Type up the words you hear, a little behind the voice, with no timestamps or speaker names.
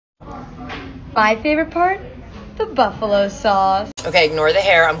My favorite part? The buffalo sauce. Okay, ignore the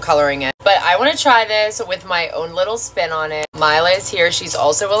hair, I'm coloring it. But I want to try this with my own little spin on it. Mila is here, she's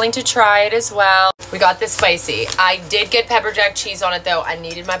also willing to try it as well. We got this spicy. I did get pepper jack cheese on it though. I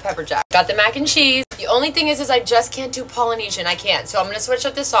needed my pepper jack. Got the mac and cheese. The only thing is I just can't do Polynesian. I can't. So I'm going to switch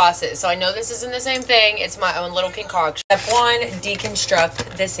up the sauces. So I know this isn't the same thing. It's my own little concoction. Step 1,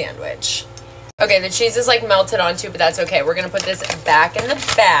 deconstruct the sandwich. Okay, the cheese is like melted onto, but that's okay. We're going to put this back in the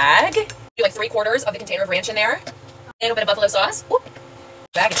bag. Do like 3/4 of the container of ranch in there. A little bit of buffalo sauce. Whoop.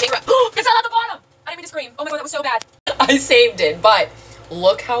 Bag and shake it up. Oh, it fell out the bottom. I didn't mean to scream. Oh my god, that was so bad. I saved it, but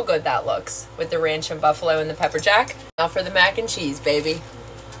look how good that looks with the ranch and buffalo and the pepper jack. Now for the mac and cheese, baby.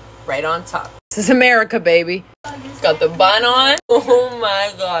 Right on top. This is America, baby. It's got the bun on. Oh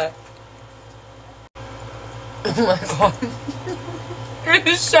my god. Oh my god. It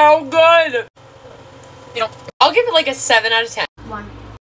is so good. You know, I'll give it like a 7 out of 10.